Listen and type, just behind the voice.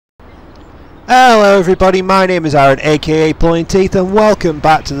Hello everybody, my name is Aaron aka Pullin'Teeth and welcome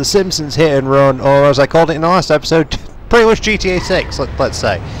back to the Simpsons Hit and Run, or as I called it in the last episode, pretty much GTA 6, let's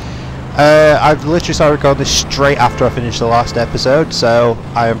say. I've literally started recording this straight after I finished the last episode, so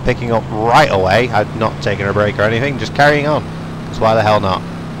I am picking up right away. I've not taken a break or anything, just carrying on, because why the hell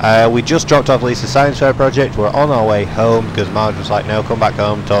not. We just dropped off Lisa's science fair project. We're on our way home because Marge was like, no, come back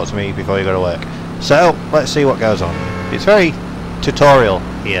home, talk to me before you go to work. So, let's see what goes on. It's very tutorial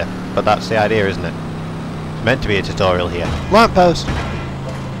here. But that's the idea, isn't it? It's meant to be a tutorial here. Lamppost!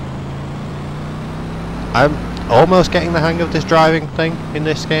 I'm almost getting the hang of this driving thing in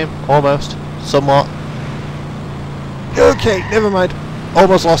this game. Almost. Somewhat. Okay, never mind.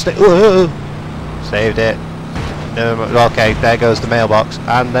 Almost lost it. Whoa. Saved it. Okay, there goes the mailbox.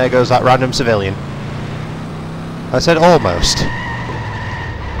 And there goes that random civilian. I said almost.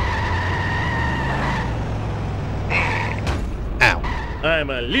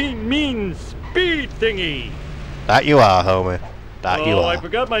 I'm a lean, mean speed thingy. That you are, Homer. That you are. Oh, I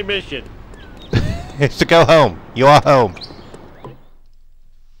forgot my mission. It's to go home. You are home.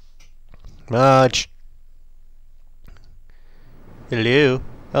 Marge. Hello.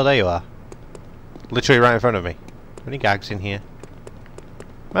 Oh, there you are. Literally right in front of me. Any gags in here?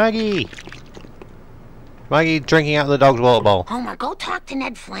 Maggie! Maggie drinking out of the dog's water bowl. Homer, go talk to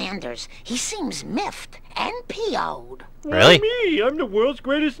Ned Flanders. He seems miffed and PO'd. Really? Why me? I'm the world's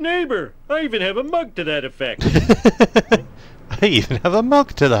greatest neighbor. I even have a mug to that effect. I even have a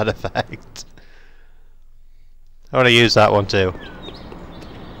mug to that effect. I want to use that one too.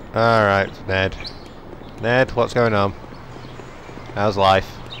 Alright, Ned. Ned, what's going on? How's life?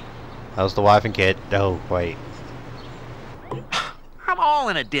 How's the wife and kid? Oh, wait. I'm all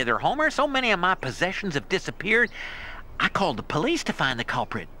in a dither, Homer. So many of my possessions have disappeared. I called the police to find the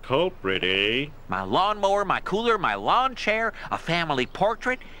culprit. Culprit, eh? My lawnmower, my cooler, my lawn chair, a family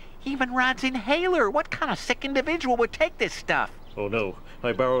portrait, even Rod's inhaler. What kind of sick individual would take this stuff? Oh no,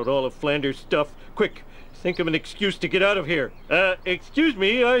 I borrowed all of Flanders' stuff. Quick, think of an excuse to get out of here. Excuse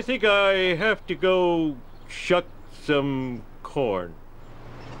me, I think I have to go shuck some corn.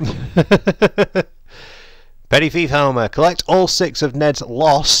 Petty Thief Homer, collect all 6 of Ned's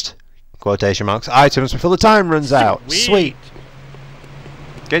lost, quotation marks, items before the time runs out. Sweet.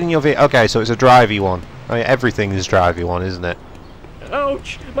 Get in your vehicle. Okay, so it's a drivey one. I mean, everything is drivey one, isn't it?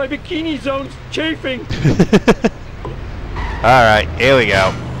 Ouch! My bikini zone's chafing! Alright, here we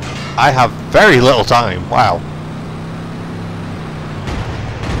go. I have very little time. Wow.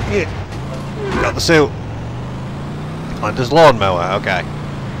 Yeah. Got the suit. And there's lawnmower. Okay.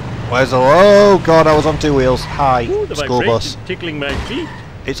 Where's the... Oh god, I was on 2 wheels. Hi, Ooh, the school bus. Tickling my feet.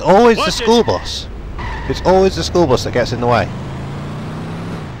 It's always Watch the school bus. It's always the school bus that gets in the way.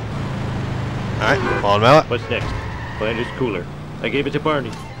 Alright, lawnmower. What's next? Flanders cooler. I gave it to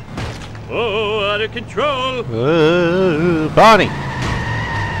Barney. Oh, out of control! Barney!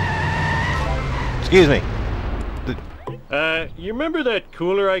 Excuse me. You remember that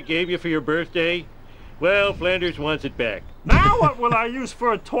cooler I gave you for your birthday? Well, Flanders wants it back. Now what will I use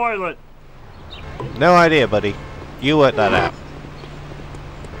for a toilet? No idea, buddy. You work that out.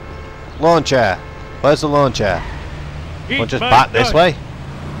 Lawn chair. Where's the lawn chair? We'll just bat this way.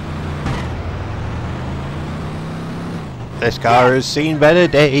 This car has seen better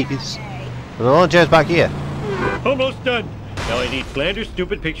days. The lawn chair's back here. Almost done. Now I need Flanders'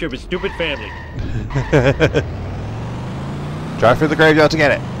 stupid picture of his stupid family. Drive through the graveyard to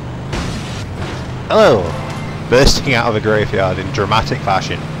get it. Hello. Bursting out of a graveyard in dramatic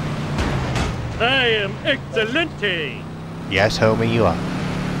fashion. I am excelente. Yes, Homer, you are.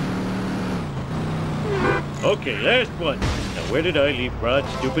 Okay, last one. Now where did I leave Rod's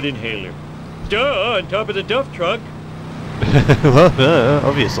stupid inhaler? Duh, on top of the duff truck. Well,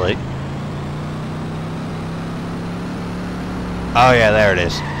 obviously. Oh yeah, there it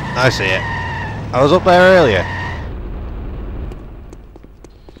is. I see it. I was up there earlier.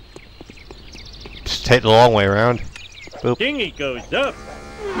 Just take the long way around. Boop. Dinghy goes up.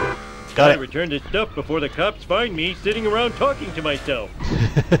 Got I it. return this stuff before the cops find me sitting around talking to myself.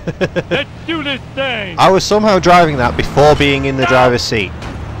 Let's do this thing! I was somehow driving that before being in the driver's seat.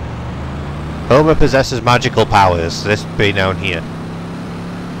 Homer possesses magical powers. This be known here.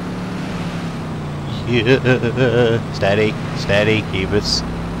 Yeah. Steady, steady. Keep us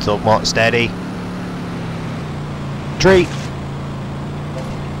somewhat steady. Treat.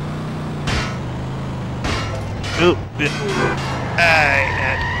 Ooh.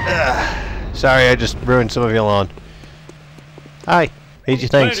 Sorry, I just ruined some of your lawn. Hi. Here's your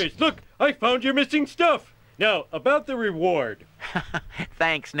things. Flanders, look! I found your missing stuff! Now, about the reward.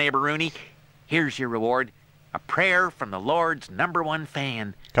 Thanks, neighbor Rooney. Here's your reward. A prayer from the Lord's #1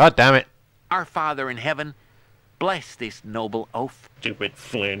 fan. God damn it. Our Father in heaven, bless this noble oaf. Stupid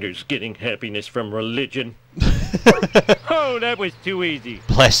Flanders getting happiness from religion. Oh, that was too easy.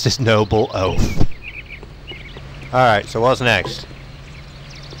 Bless this noble oaf. Alright, so what's next?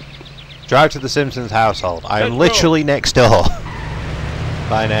 Drive to the Simpsons household. I am literally next door.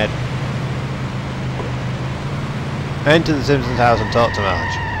 Bye, Ned. Enter the Simpsons house and talk to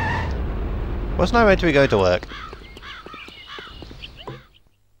Marge. Wasn't I meant to be going to work?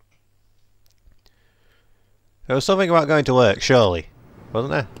 There was something about going to work, surely.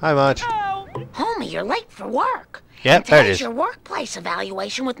 Wasn't there? Hi, Marge. Homie, you're late for work. Yep, there it Today's is. your workplace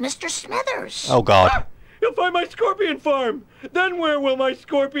evaluation with Mr. Smithers. Oh, God. You'll find my scorpion farm. Then where will my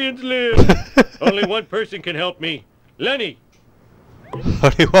scorpions live? Only one person can help me. Lenny.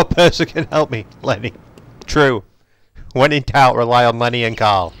 Only one person can help me. Lenny. True. When in doubt, rely on Lenny and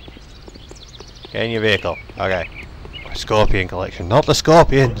Carl. Get in your vehicle. Okay. My scorpion collection. Not the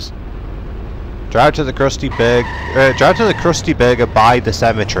scorpions. Drive to the Krusty Burger. Drive to the Krusty Burger by the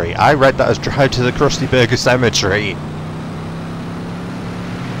cemetery. I read that as drive to the Krusty Burger cemetery.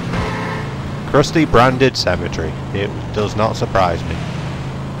 Krusty branded cemetery. It does not surprise me.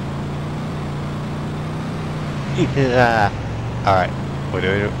 Yeah. Alright.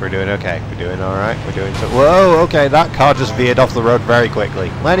 We're doing okay. We're doing alright. We're doing so. Whoa, okay, that car just veered off the road very quickly.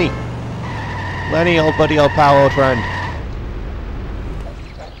 Lenny! Lenny, old buddy, old pal, old friend.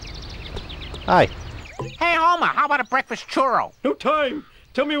 Hi. Hey, Homer, how about a breakfast churro? No time.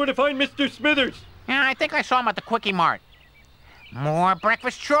 Tell me where to find Mr. Smithers. Yeah, I think I saw him at the Quickie Mart. More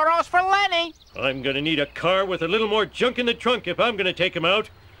breakfast churros for Lenny. I'm gonna need a car with a little more junk in the trunk if I'm gonna take him out.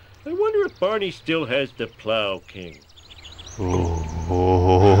 I wonder if Barney still has the Plow King.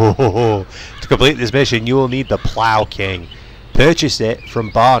 Ooh. To complete this mission, you will need the Plow King. Purchase it from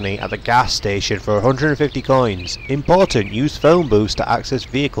Barney at the gas station for 150 coins. Important, use phone booths to access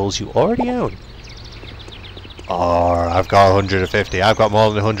vehicles you already own. Oh, I've got 150. I've got more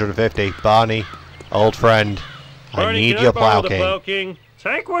than 150. Barney, old friend, Barney, I need can your I borrow Plow the Plow King?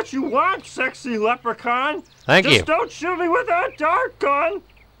 Take what you want, sexy leprechaun. Thank you. Just don't shoot me with that dart gun.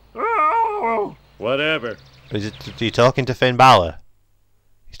 Oh. Whatever. Are you talking to Finn Balor?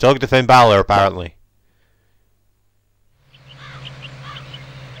 He's talking to Finn Balor, apparently.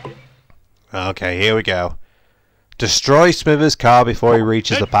 Okay, here we go. Destroy Smithers' car before he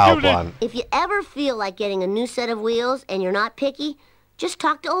reaches the power plant. If you ever feel like getting a new set of wheels and you're not picky, just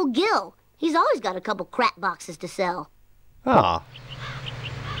talk to old Gil. He's always got a couple crap boxes to sell. Ah.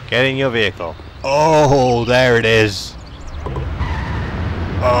 Get in your vehicle. Oh, there it is.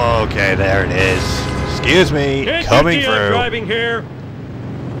 Okay, there it is. Excuse me, Can't coming you see I'm through. driving here?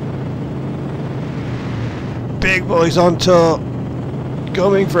 Big boys on top.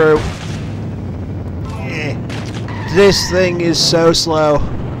 Coming through. This thing is so slow.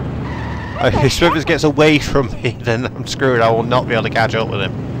 If Smithers gets away from me, then I'm screwed. I will not be able to catch up with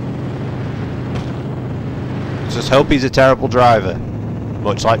him. Just hope he's a terrible driver.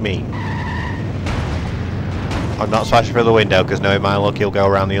 Much like me. I'm not smashing through the window because knowing my luck, he'll go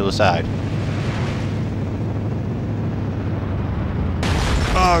around the other side.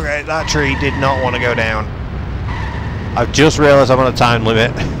 Okay, that tree did not want to go down. I've just realised I'm on a time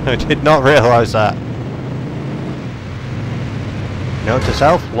limit. I did not realise that. Note to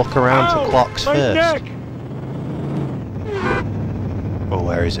self, look around for clocks my first. neck. Oh,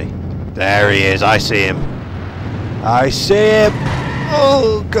 where is he? There he is, I see him. I see him!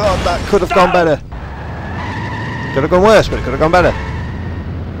 Oh god, that could have gone better. Could have gone worse, but it could have gone better.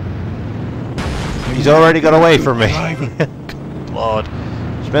 He's already got away from me. Good Lord.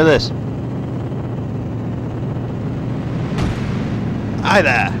 Smithers. Hi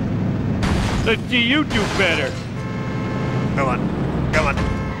there. Let's see you do better. Come on. Come on.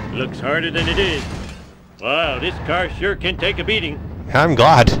 Looks harder than it is. Wow, this car sure can take a beating. I'm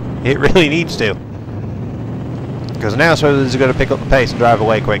glad. It really needs to. Because now Smithers is going to pick up the pace and drive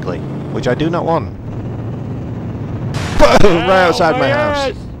away quickly. Which I do not want. Boom! Right outside my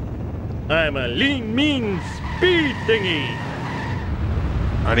house. ass. I'm a lean, mean speed thingy.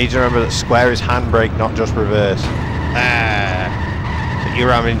 I need to remember that square is handbrake, not just reverse. Ah. So you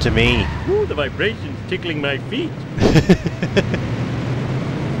ram into me. Ooh, the vibrations tickling my feet.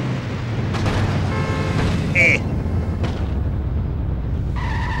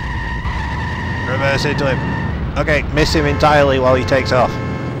 Reverse into him. Okay, miss him entirely while he takes off.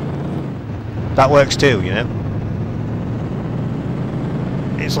 That works too, you know.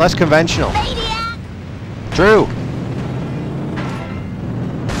 It's less conventional. Maniac! True.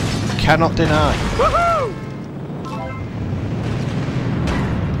 Cannot deny. Woohoo!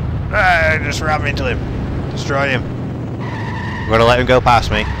 Ah, just ram into him. Destroy him. gonna let him go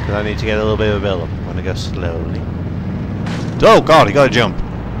past me because I need to get a little bit of a build up. I'm gonna go slowly. Oh god, he got to jump.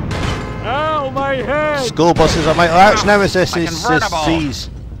 Ow, my head! School buses are my arch nemesis. My Is convertible. C's.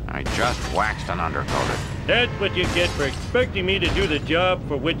 I just waxed and undercoated. That's what you get for expecting me to do the job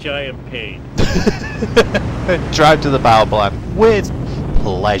for which I am paid. Drive to the power plant with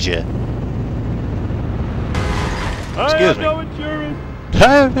pleasure. I Excuse have me. no insurance. I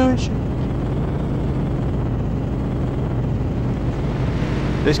have no issue.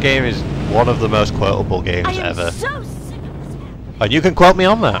 This game is one of the most quotable games I am ever. so sick of this. And you can quote me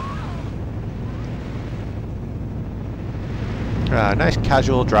on that. Nice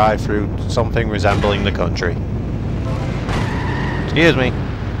casual drive through something resembling the country. Excuse me.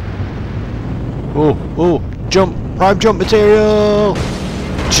 Ooh, jump, prime jump material!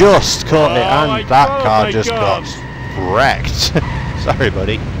 Just caught it, Oh, I and that called car my just job. got wrecked. Sorry,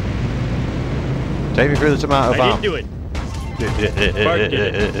 buddy. Take me through the tomato I farm. didn't do it. Bart did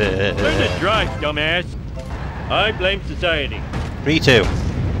it. Learn to drive, dumbass. I blame society. Me too.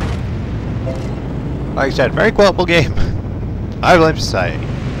 Like I said, very quotable game. I blame society.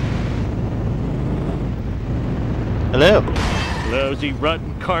 Hello. Lousy,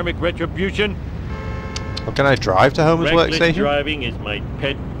 rotten, karmic retribution. Well, can I drive to Homer's Reckless workstation? driving is my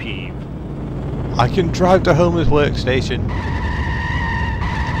pet peeve. I can drive to Homer's workstation.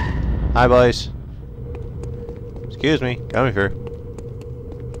 Hi, boys. Excuse me, coming through.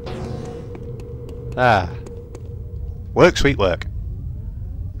 Work, sweet work.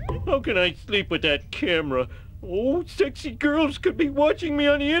 How can I sleep with that camera? Oh, sexy girls could be watching me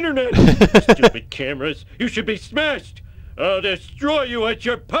on the internet. Stupid cameras. You should be smashed. I'll destroy you at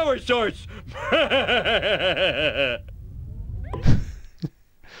your power source.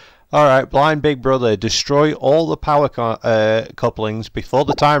 Alright, blind big brother, destroy all the power couplings before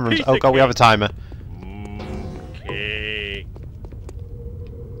the time runs. Piece Oh of god, we have a cake. timer.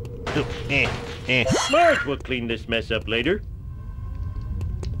 Okay. Marge will clean this mess up later.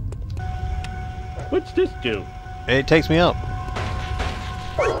 What's this do? It takes me up.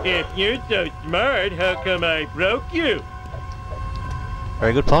 If you're so smart, how come I broke you?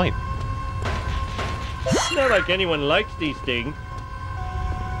 Very good point. It's not like anyone likes these things.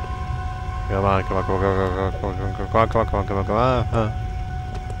 Come on, come on, come on, come on, come on, come on, come on, come on, come on, come on, come on.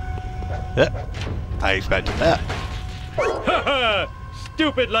 Yeah, I expected that. Haha!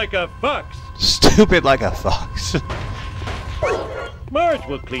 Stupid like a fox! Stupid like a fox. Marge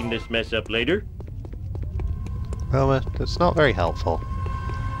will clean this mess up later. Homer, that's not very helpful.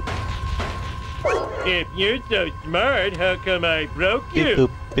 If you're so smart, how come I broke Beep you?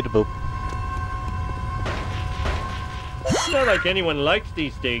 boop, beep boop. It's not like anyone likes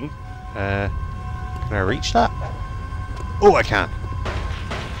these things. Can I reach that? Oh, I can.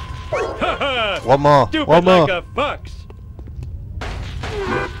 Haha! One more, Stupid one more. like a fox!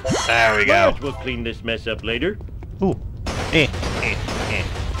 There we go. Marge will clean this mess up later. Ooh.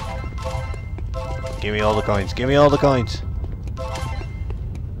 Give me all the coins, give me all the coins.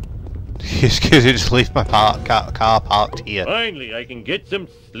 Excuse me, just leave my car parked here. Finally, I can get some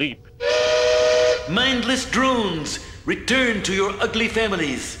sleep. Mindless drones, return to your ugly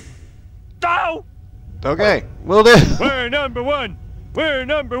families. Ow! Okay, will do. We're number one! We're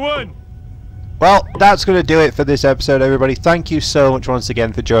number one! Well, that's going to do it for this episode, everybody. Thank you so much once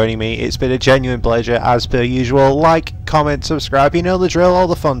again for joining me. It's been a genuine pleasure, as per usual. Like, comment, subscribe, you know the drill, all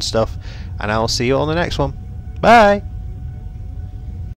the fun stuff. And I'll see you on the next one. Bye!